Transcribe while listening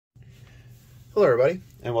Hello everybody,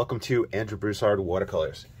 and welcome to Andrew Broussard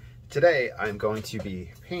Watercolors. Today I'm going to be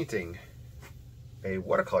painting a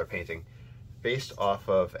watercolor painting based off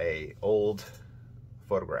of an old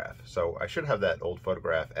photograph. So I should have that old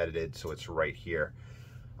photograph edited so it's right here,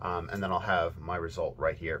 and then I'll have my result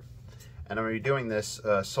right here. And I'm going to be doing this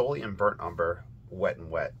solely in burnt umber, wet and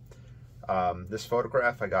wet. This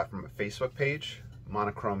photograph I got from a Facebook page,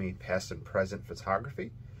 Monochromy Past and Present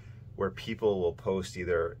Photography, where people will post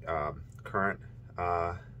either current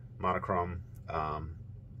monochrome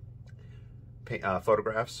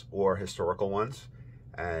photographs or historical ones,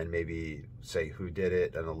 and maybe say who did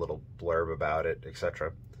it and a little blurb about it,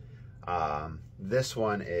 etc. This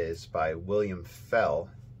one is by William Fell.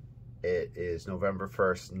 It is November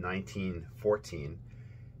 1st, 1914.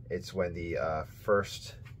 It's when the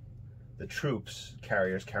troops,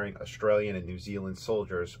 carriers carrying Australian and New Zealand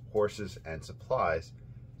soldiers, horses, and supplies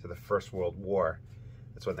to the First World War.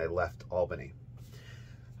 That's when they left Albany.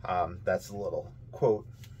 That's a little quote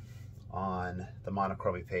on the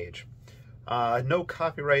Monochromy page. No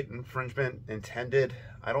copyright infringement intended.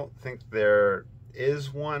 I don't think there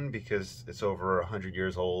is one because it's over 100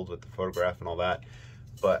 years old with the photograph and all that,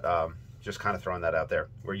 but just kind of throwing that out there.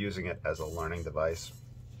 We're using it as a learning device.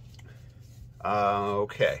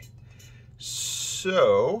 Okay,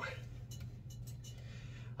 so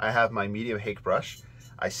I have my medium hake brush.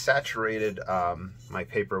 I saturated my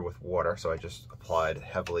paper with water, so I just applied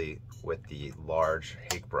heavily with the large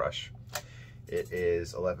hake brush. It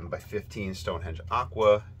is 11 by 15 Stonehenge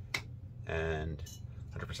Aqua and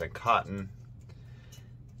 100% cotton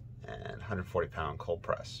and 140 pound cold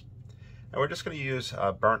press. And we're just going to use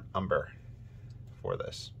burnt umber for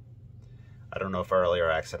this. I don't know if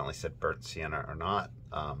earlier I accidentally said burnt sienna or not,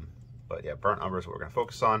 but yeah, burnt umber is what we're going to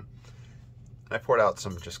focus on. And I poured out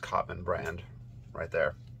some just Cotman brand right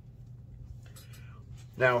there.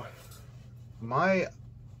 Now, my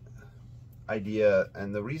idea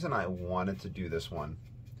and the reason I wanted to do this one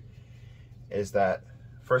is that,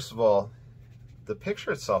 first of all, the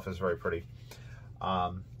picture itself is very pretty.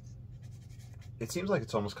 It seems like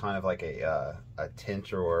it's almost kind of like a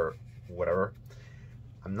tint or whatever.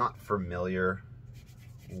 I'm not familiar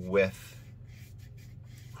with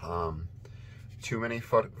too many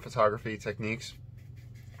photography techniques.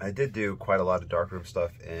 I did do quite a lot of darkroom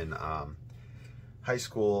stuff in high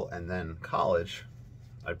school and then college.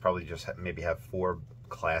 I'd probably just maybe have 4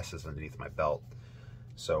 classes underneath my belt.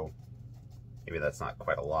 So maybe that's not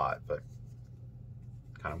quite a lot, but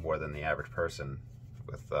kind of more than the average person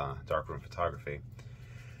with darkroom photography.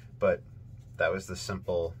 But that was the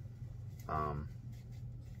simple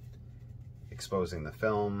exposing the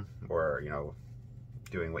film, or, you know,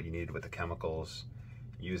 doing what you needed with the chemicals,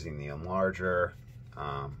 using the enlarger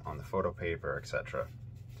on the photo paper, etc.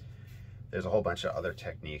 There's a whole bunch of other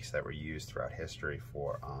techniques that were used throughout history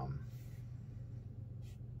for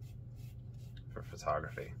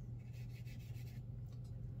photography.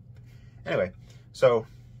 Anyway, so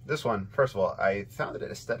this one, first of all, I found it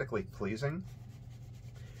aesthetically pleasing,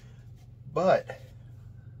 but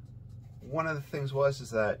one of the things is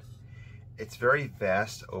that it's very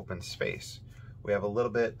vast open space. We have a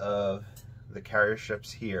little bit of the carrier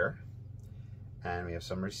ships here, and we have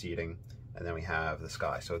some receding, and then we have the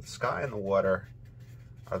sky. So the sky and the water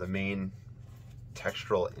are the main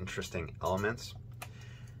textural interesting elements.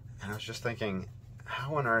 And I was just thinking,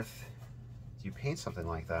 how on earth do you paint something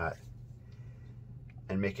like that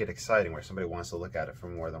and make it exciting where somebody wants to look at it for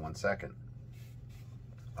more than 1 second?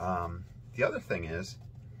 The other thing is,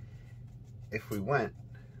 if we went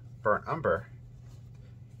burnt umber,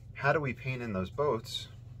 how do we paint in those boats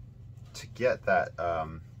to get that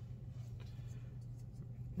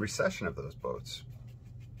recession of those boats?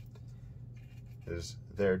 Is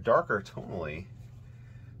they're darker tonally,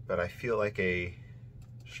 but I feel like a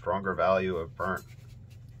stronger value of burnt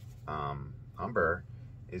umber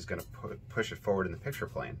is going to push it forward in the picture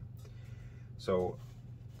plane. So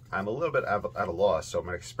I'm a little bit at a loss, so I'm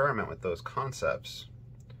going to experiment with those concepts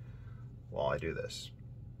while I do this.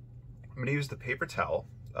 I'm going to use the paper towel.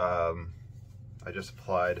 I just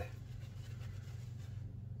applied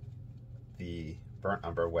the burnt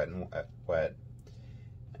umber wet and wet,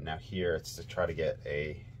 and now here it's to try to get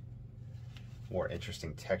a more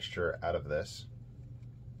interesting texture out of this.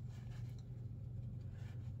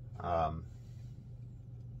 You want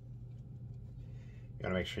to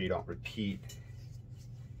make sure you don't repeat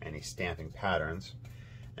any stamping patterns,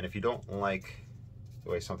 and if you don't like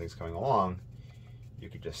the way something's coming along, you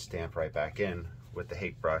could just stamp right back in with the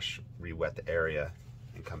hake brush, re-wet the area,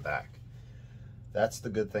 and come back. That's the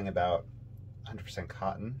good thing about 100%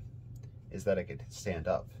 cotton, is that it could stand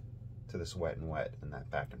up to this wet and wet and that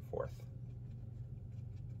back and forth.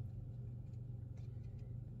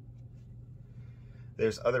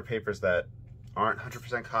 There's other papers that aren't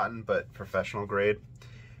 100% cotton, but professional grade,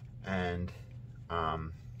 and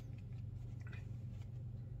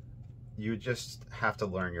you just have to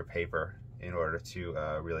learn your paper in order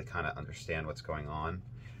to really kind of understand what's going on.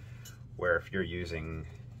 Where if you're using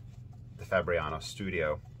the Fabriano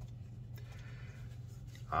Studio,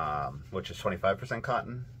 which is 25%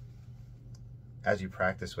 cotton, as you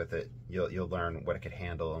practice with it, you'll learn what it can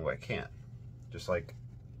handle and what it can't. Just like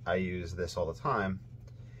I use this all the time,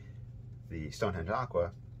 the Stonehenge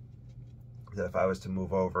Aqua, that if I was to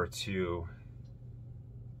move over to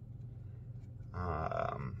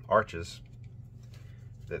arches,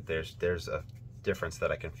 that there's a difference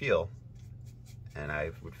that I can feel, and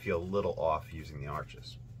I would feel a little off using the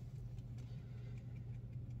arches.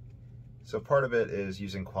 So part of it is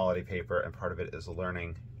using quality paper, and part of it is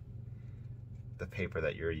learning the paper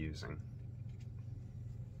that you're using.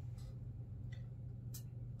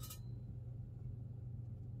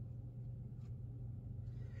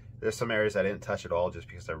 There's some areas I didn't touch at all just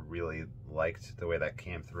because I really liked the way that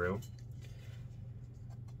came through.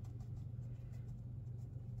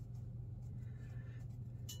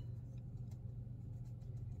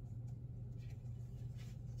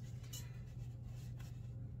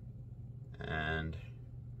 And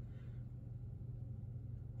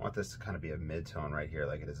I want this to kind of be a mid-tone right here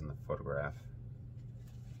like it is in the photograph.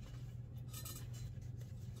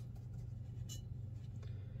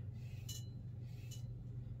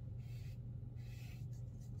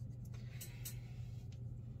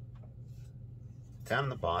 Down in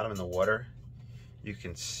the bottom in the water, you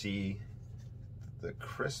can see the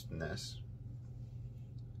crispness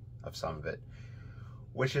of some of it,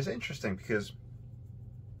 which is interesting because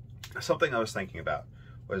something I was thinking about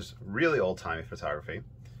was really old-timey photography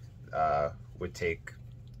would take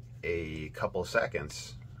a couple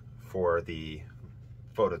seconds for the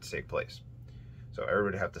photo to take place. So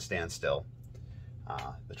everybody would have to stand still.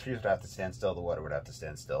 The trees would have to stand still, the water would have to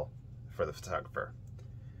stand still for the photographer.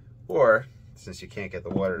 Or, since you can't get the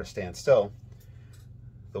water to stand still,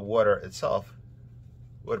 the water itself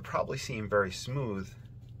would probably seem very smooth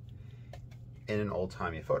in an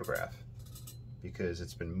old-timey photograph because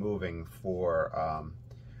it's been moving for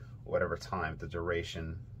whatever time, the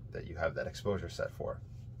duration that you have that exposure set for.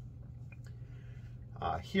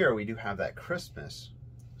 Here we do have that crispness,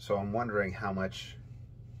 so I'm wondering how much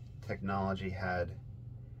technology had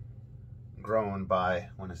grown by,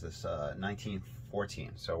 when is this,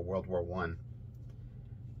 1914, so World War I,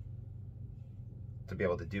 to be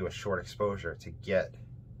able to do a short exposure to get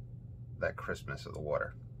that crispness of the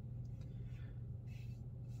water.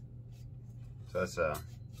 So that's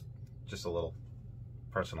just a little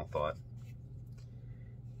personal thought.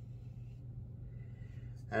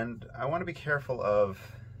 And I want to be careful of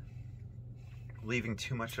leaving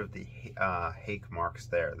too much of the hake marks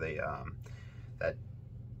there. That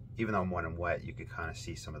even though I'm wet and wet, you could kind of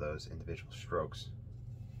see some of those individual strokes.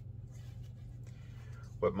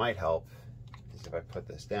 What might help is if I put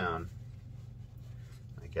this down,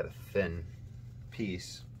 I get a thin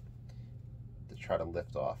piece to try to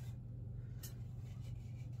lift off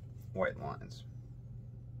white lines.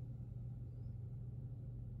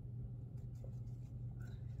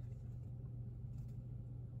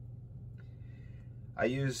 I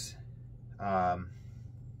use,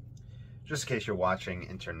 just in case you're watching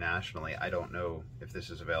internationally, I don't know if this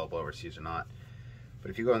is available overseas or not, but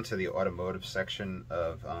if you go into the automotive section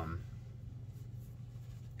of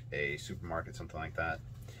a supermarket, something like that,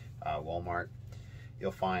 Walmart,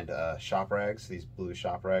 you'll find shop rags, these blue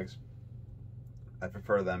shop rags. I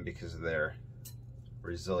prefer them because of their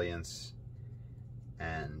resilience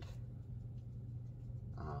and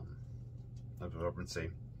absorbency,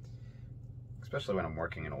 especially when I'm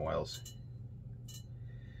working in oils.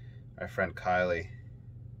 My friend Kylie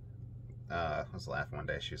was laughing one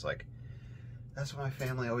day. She was like, "That's what my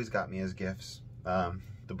family always got me as gifts, the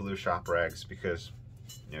blue shop rags," because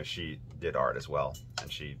she did art as well,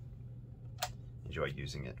 and she enjoyed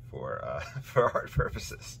using it for for art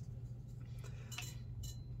purposes.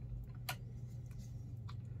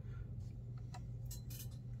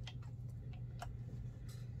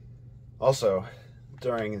 Also,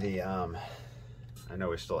 during the, I know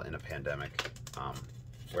we're still in a pandemic,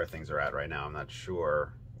 where things are at right now, I'm not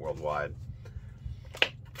sure worldwide,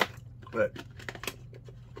 but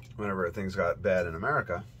whenever things got bad in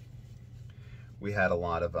America, we had a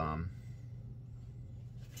lot of,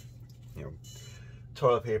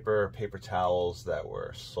 toilet paper, paper towels that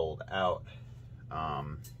were sold out,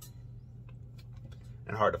 and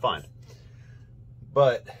hard to find.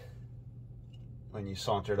 But when you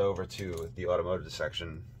sauntered over to the automotive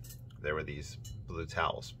section, there were these blue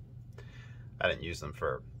towels. I didn't use them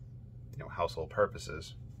for, you know, household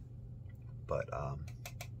purposes, but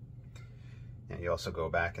you know, you also go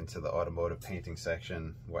back into the automotive painting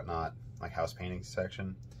section, whatnot, like house painting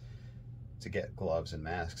section, to get gloves and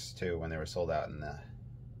masks too when they were sold out in the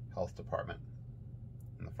health department,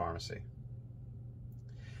 in the pharmacy.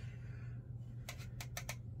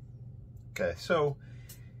 Okay, so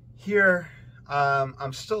here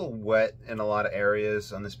I'm still wet in a lot of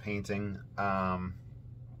areas on this painting. I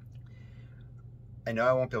know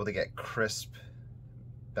I won't be able to get crisp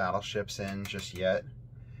battleships in just yet,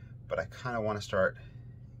 but I kind of want to start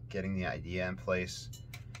getting the idea in place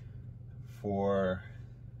for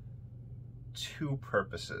two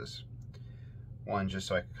purposes. One, just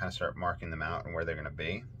so I can kind of start marking them out and where they're going to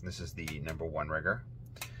be. This is the #1 rigger.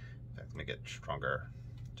 In fact, let me get stronger,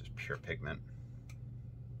 just pure pigment.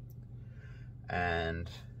 And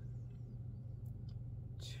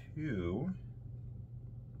two,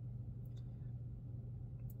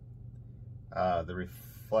 the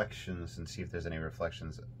reflections, and see if there's any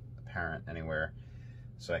reflections apparent anywhere,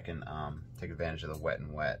 so I can take advantage of the wet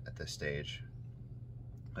and wet at this stage.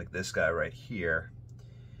 Like this guy right here,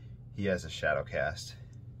 he has a shadow cast.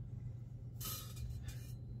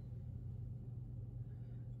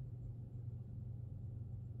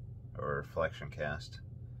 Or reflection cast.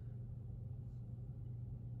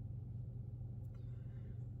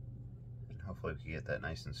 And hopefully we can get that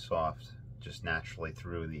nice and soft, just naturally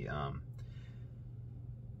through the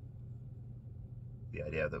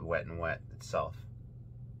idea of the wet and wet itself.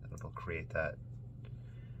 It'll create that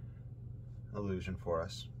illusion for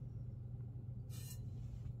us.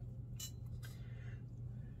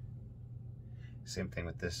 Same thing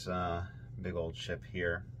with this big old ship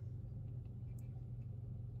here.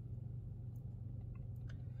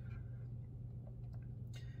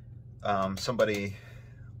 Somebody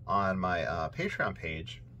on my Patreon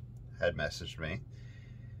page had messaged me.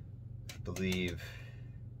 I believe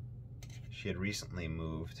she had recently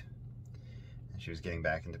moved and she was getting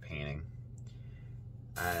back into painting,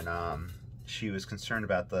 and she was concerned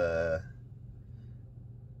about the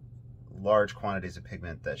large quantities of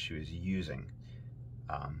pigment that she was using,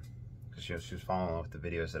 because she was following along with the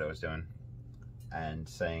videos that I was doing and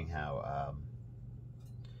saying how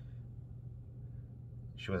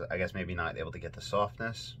she was, I guess, maybe not able to get the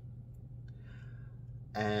softness.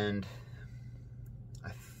 And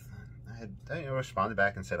I responded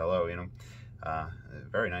back and said hello, you know,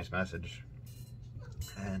 very nice message.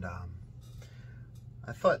 And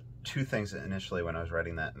I thought two things initially when I was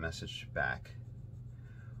writing that message back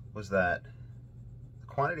was that the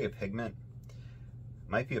quantity of pigment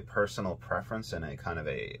might be a personal preference and a kind of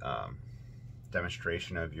a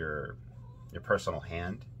demonstration of your personal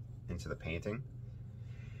hand into the painting.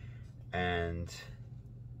 And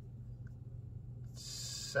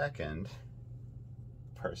second,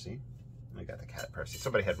 Percy. I got the cat Percy.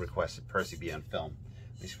 Somebody had requested Percy be on film.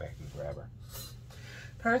 Let me see if I can grab her.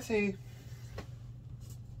 Percy!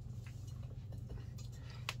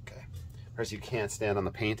 Okay. Percy, you can't stand on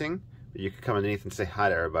the painting, but you can come underneath and say hi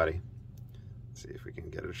to everybody. Let's see if we can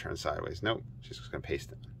get her to turn sideways. Nope, she's just going to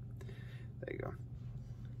paste it. There you go.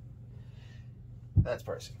 That's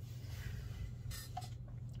Percy.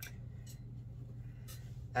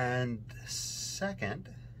 And second,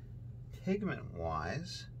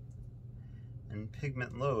 pigment-wise and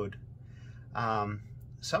pigment load,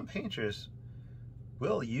 some painters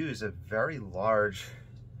will use a very large,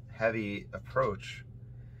 heavy approach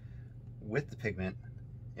with the pigment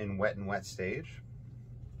in wet and wet stage,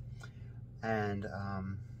 and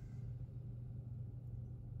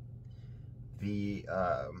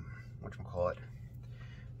whatchamacallit,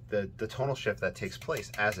 the tonal shift that takes place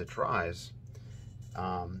as it dries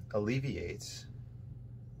alleviates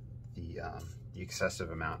the excessive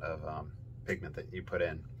amount of pigment that you put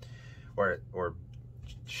in, or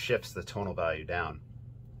shifts the tonal value down.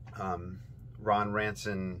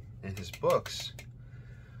 Ranson in his books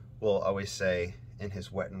will always say in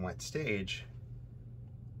his wet and wet stage,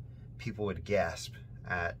 people would gasp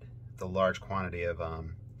at the large quantity of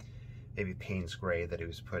maybe Payne's gray that he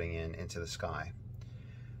was putting into the sky.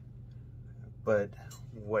 But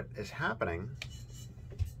what is happening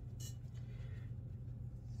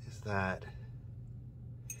is that,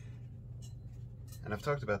 and I've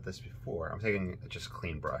talked about this before, I'm taking just a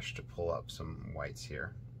clean brush to pull up some whites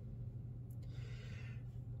here.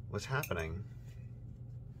 What's happening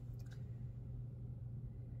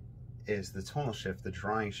is the tonal shift, the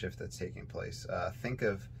drying shift that's taking place. Think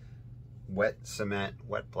of wet cement,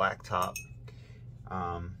 wet blacktop,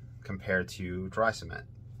 compared to dry cement,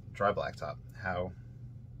 dry blacktop. How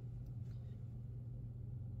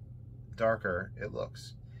darker it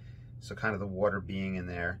looks. So kind of the water being in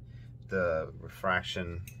there, the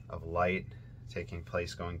refraction of light taking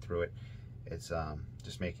place going through it, it's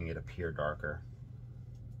just making it appear darker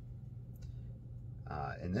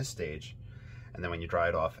in this stage. And then when you dry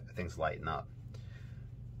it off, things lighten up.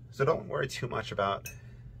 So don't worry too much about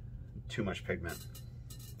too much pigment,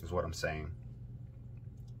 is what I'm saying.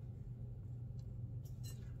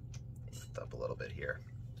 Lift up a little bit here.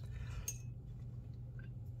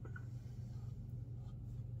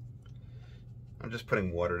 I'm just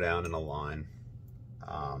putting water down in a line,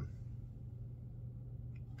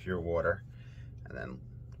 pure water, and then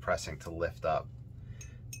pressing to lift up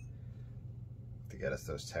to get us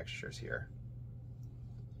those textures here.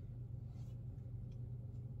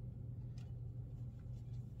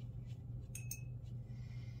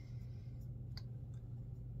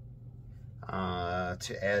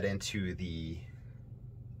 To add into the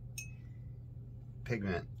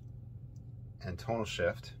pigment and tonal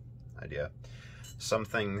shift idea, some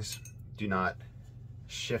things do not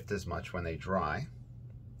shift as much when they dry.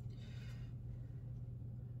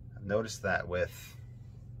 I've noticed that with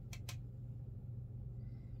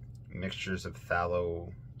mixtures of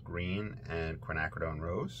phthalo green and quinacridone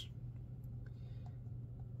rose,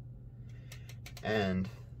 and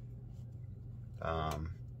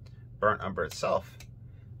burnt umber itself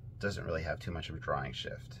doesn't really have too much of a drying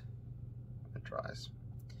shift when it dries.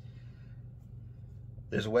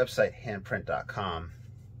 There's a website, handprint.com,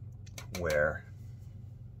 where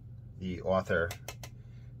the author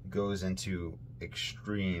goes into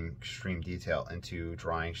extreme detail into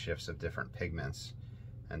drying shifts of different pigments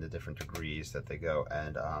and the different degrees that they go.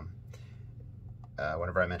 And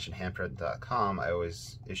whenever I mention handprint.com, I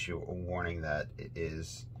always issue a warning that it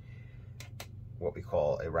is what we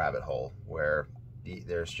call a rabbit hole, where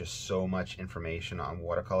there's just so much information on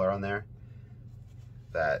watercolor on there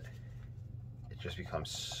that it just becomes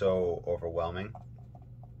so overwhelming,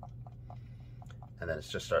 and then it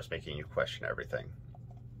just starts making you question everything.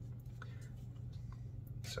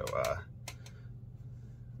 So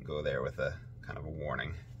go there with a kind of a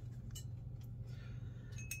warning.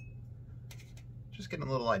 Just getting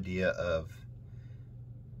a little idea of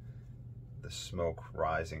the smoke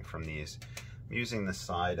rising from these. I'm using the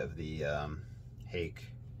side of the hake,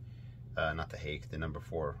 not the hake, the number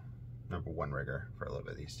 1 rigger for a little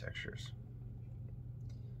bit of these textures.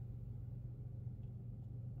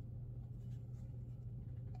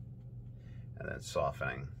 And then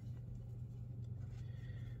softening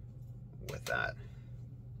with that.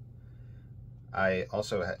 I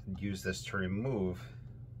also use this to remove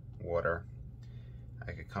water.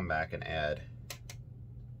 I could come back and add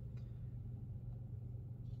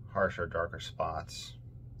harsher, darker spots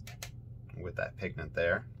with that pigment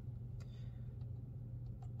there.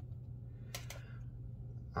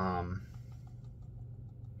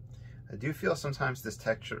 I do feel sometimes this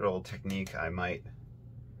textural technique, I might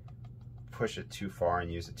push it too far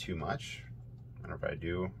and use it too much whenever I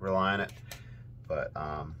do rely on it, but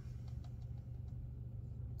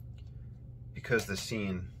because the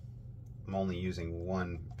scene, I'm only using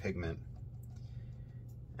one pigment,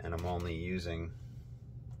 and I'm only using,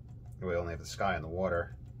 we only have the sky and the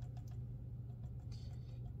water,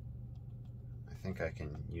 I think I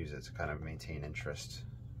can use it to kind of maintain interest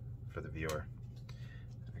for the viewer.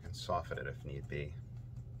 I can soften it if need be.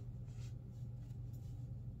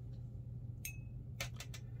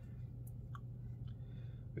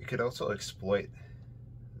 We could also exploit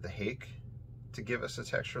the hake to give us a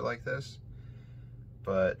texture like this,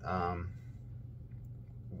 but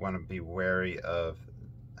want to be wary of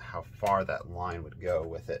how far that line would go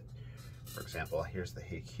with it. For example, here's the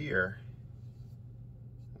hake here.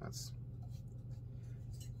 That's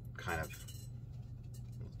kind of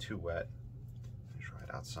a little too wet. Dry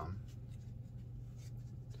it out some.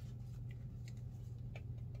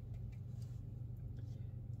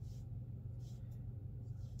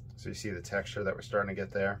 So you see the texture that we're starting to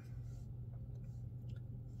get there?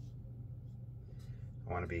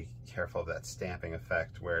 I want to be careful of that stamping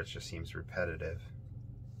effect where it just seems repetitive.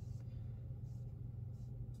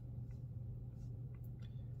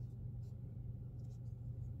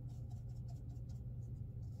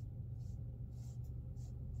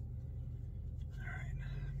 All right.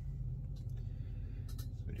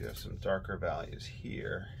 We do have some darker values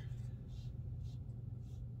here.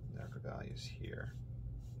 Darker values here.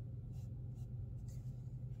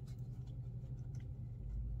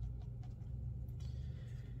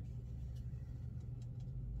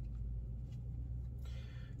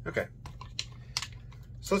 Okay,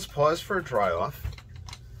 so let's pause for a dry off.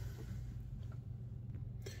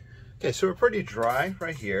 Okay, so we're pretty dry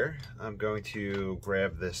right here. I'm going to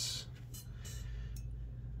grab this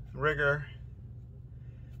rigger,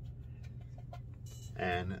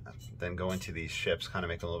 and then go into these ships, kind of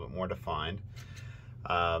make them a little bit more defined.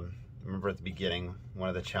 Remember at the beginning, one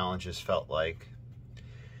of the challenges felt like,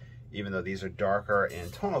 even though these are darker in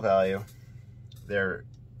tonal value, they're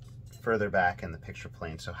further back in the picture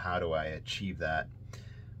plane, so how do I achieve that?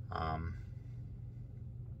 And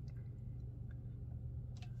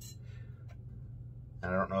I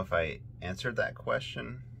don't know if I answered that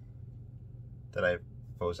question that I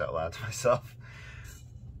posed out loud to myself,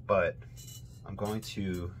 but I'm going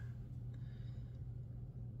to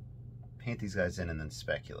paint these guys in and then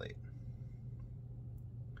speculate.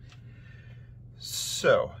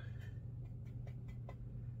 So,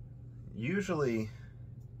 usually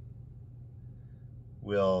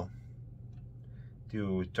we'll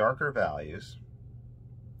do darker values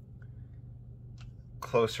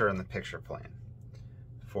closer in the picture plane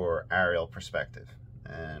for aerial perspective.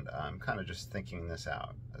 And I'm kind of just thinking this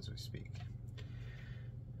out as we speak.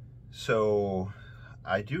 So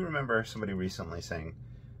I do remember somebody recently saying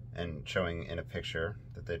and showing in a picture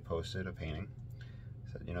that they'd posted a painting,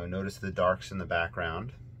 said, you know, notice the darks in the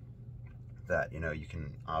background, that, you know, you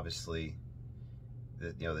can obviously,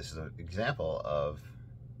 you know, this is an example of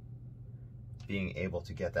being able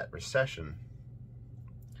to get that recession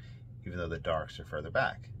even though the darks are further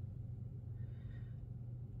back.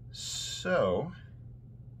 So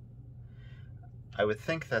I would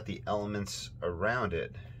think that the elements around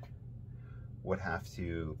it would have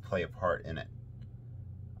to play a part in it.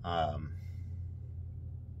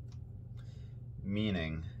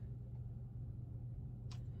 Meaning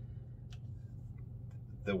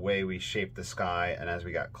the way we shaped the sky, and as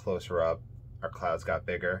we got closer up, our clouds got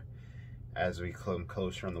bigger. As we come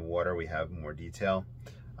closer in the water, we have more detail.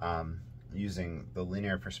 Using the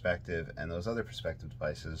linear perspective and those other perspective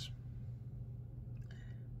devices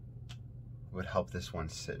would help this one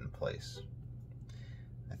sit in place.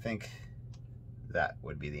 I think that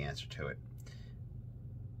would be the answer to it.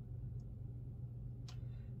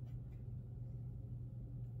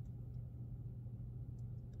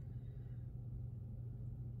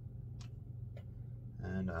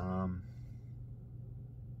 And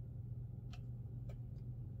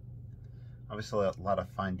obviously a lot of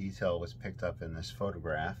fine detail was picked up in this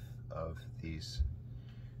photograph of these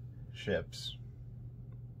ships.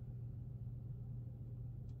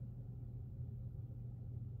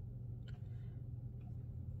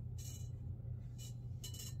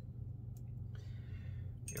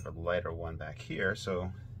 You have a lighter one back here,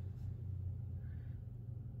 so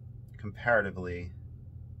comparatively,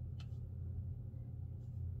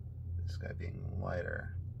 this guy being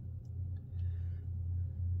lighter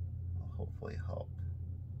will hopefully help.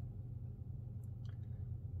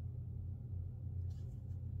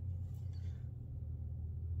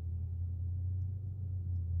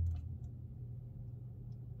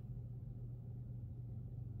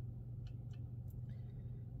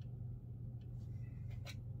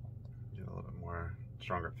 Do a little bit more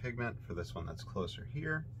stronger pigment for this one that's closer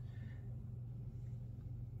here.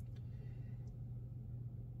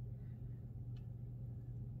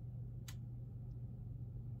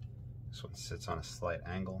 This one sits on a slight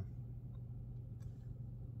angle.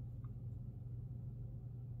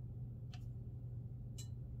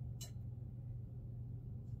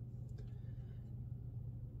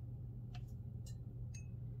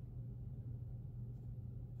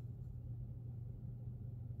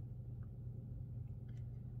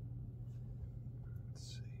 Let's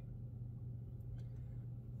see.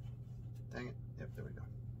 Dang it. Yep, there we go.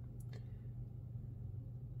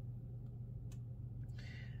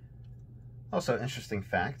 Also, interesting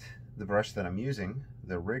fact, the brush that I'm using,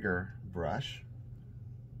 the rigger brush,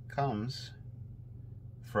 comes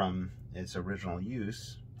from its original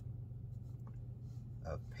use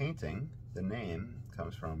of painting. The name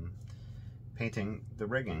comes from painting the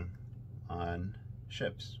rigging on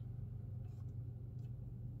ships.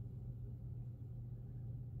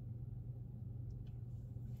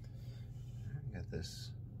 Got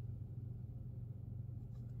this.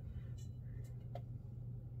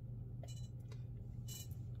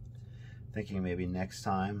 Thinking maybe next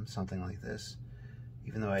time something like this,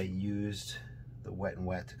 even though I used the wet and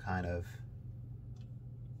wet to kind of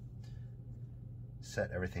set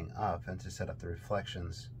everything up and to set up the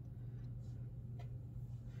reflections,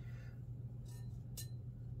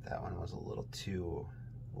 that one was a little too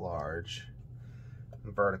large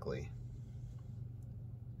vertically.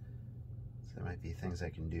 So there might be things I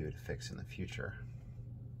can do to fix in the future.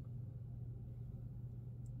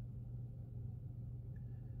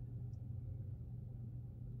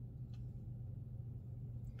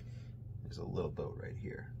 There's a little boat right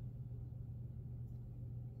here.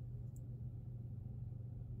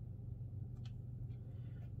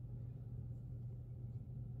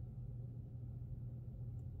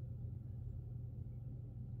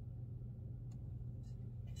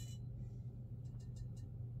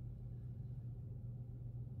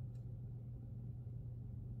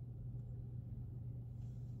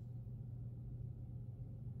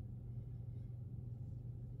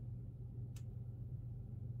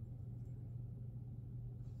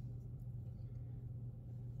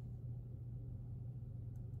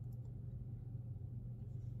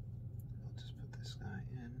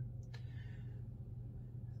 in.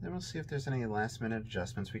 Then we'll see if there's any last minute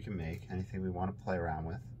adjustments we can make, anything we want to play around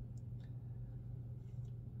with.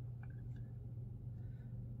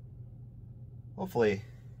 Hopefully,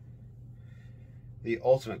 the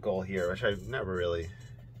ultimate goal here, which I've never really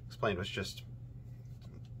explained, was just,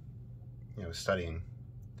 you know, studying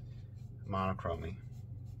monochromy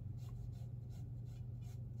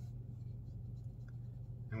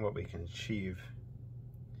and what we can achieve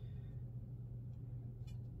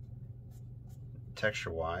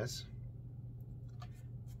texture-wise.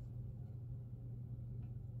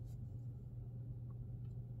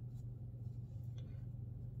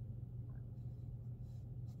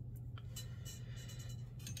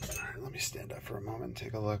 All right, let me stand up for a moment and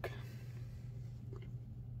take a look.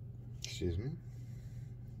 Excuse me.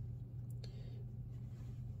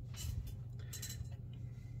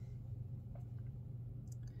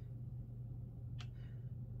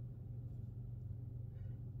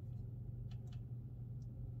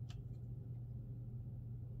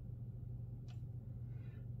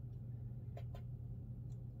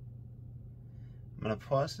 I'm going to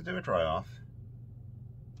pause to do a dry off.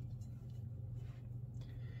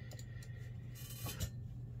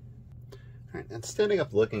 All right, and standing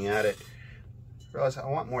up looking at it, I realize I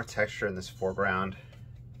want more texture in this foreground,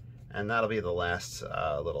 and that'll be the last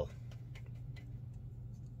little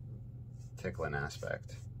tickling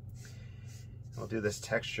aspect. We'll do this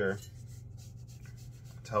texture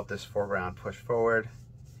to help this foreground push forward,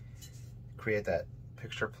 create that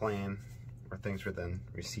picture plane where things would then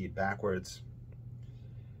recede backwards,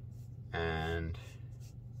 and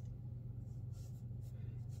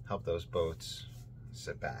help those boats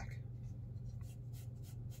sit back.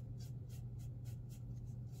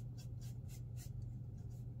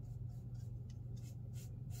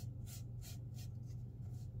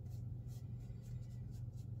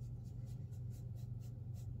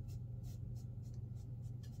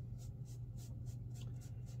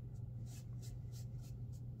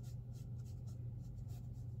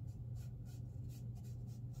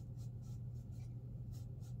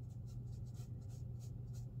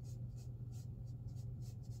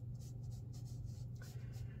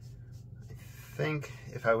 I think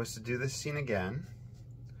if I was to do this scene again,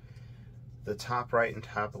 the top right and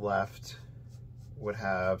top left would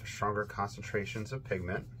have stronger concentrations of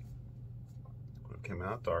pigment. It came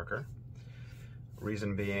out darker.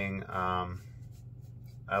 Reason being, I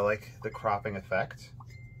like the cropping effect.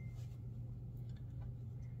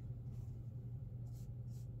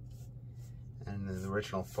 And in the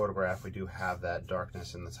original photograph, we do have that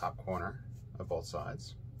darkness in the top corner of both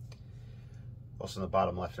sides. Also in the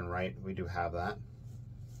bottom left and right, we do have that.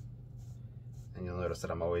 And you'll notice that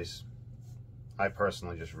I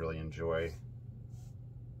personally just really enjoy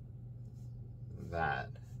that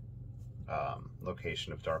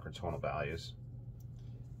location of darker tonal values.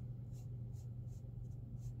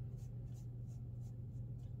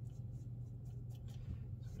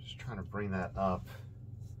 So I'm just trying to bring that up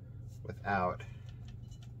without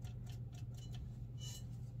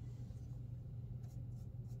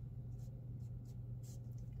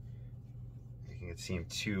making it seem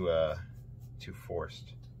too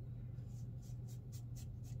forced.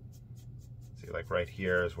 See, like right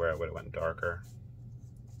here is where I would have went darker.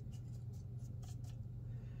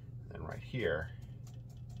 And right here,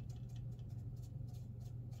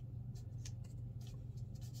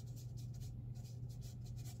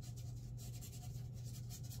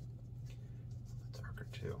 darker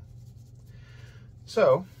too.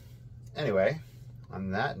 So, anyway,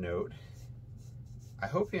 on that note, I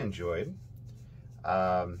hope you enjoyed.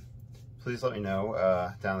 Please let me know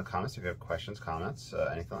down in the comments if you have questions, comments,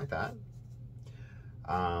 anything like that.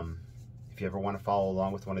 If you ever want to follow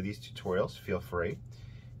along with one of these tutorials, feel free.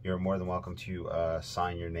 You're more than welcome to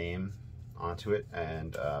sign your name onto it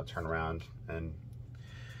and turn around and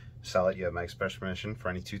sell it. You have my express permission for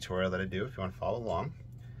any tutorial that I do if you want to follow along.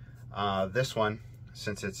 This one,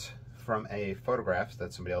 since it's from a photograph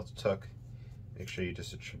that somebody else took, make sure you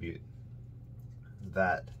just attribute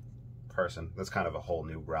that person. That's kind of a whole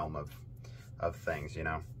new realm of things, you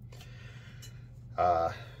know.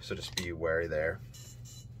 So just be wary there.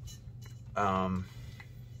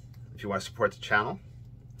 If you want to support the channel,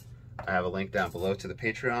 I have a link down below to the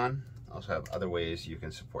Patreon. I also have other ways you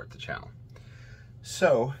can support the channel.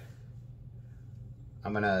 So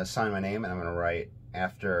I'm gonna sign my name and I'm gonna write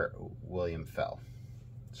after William Fell.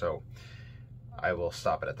 So I will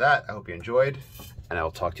stop it at that. I hope you enjoyed, and I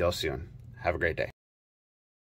will talk to y'all soon. Have a great day.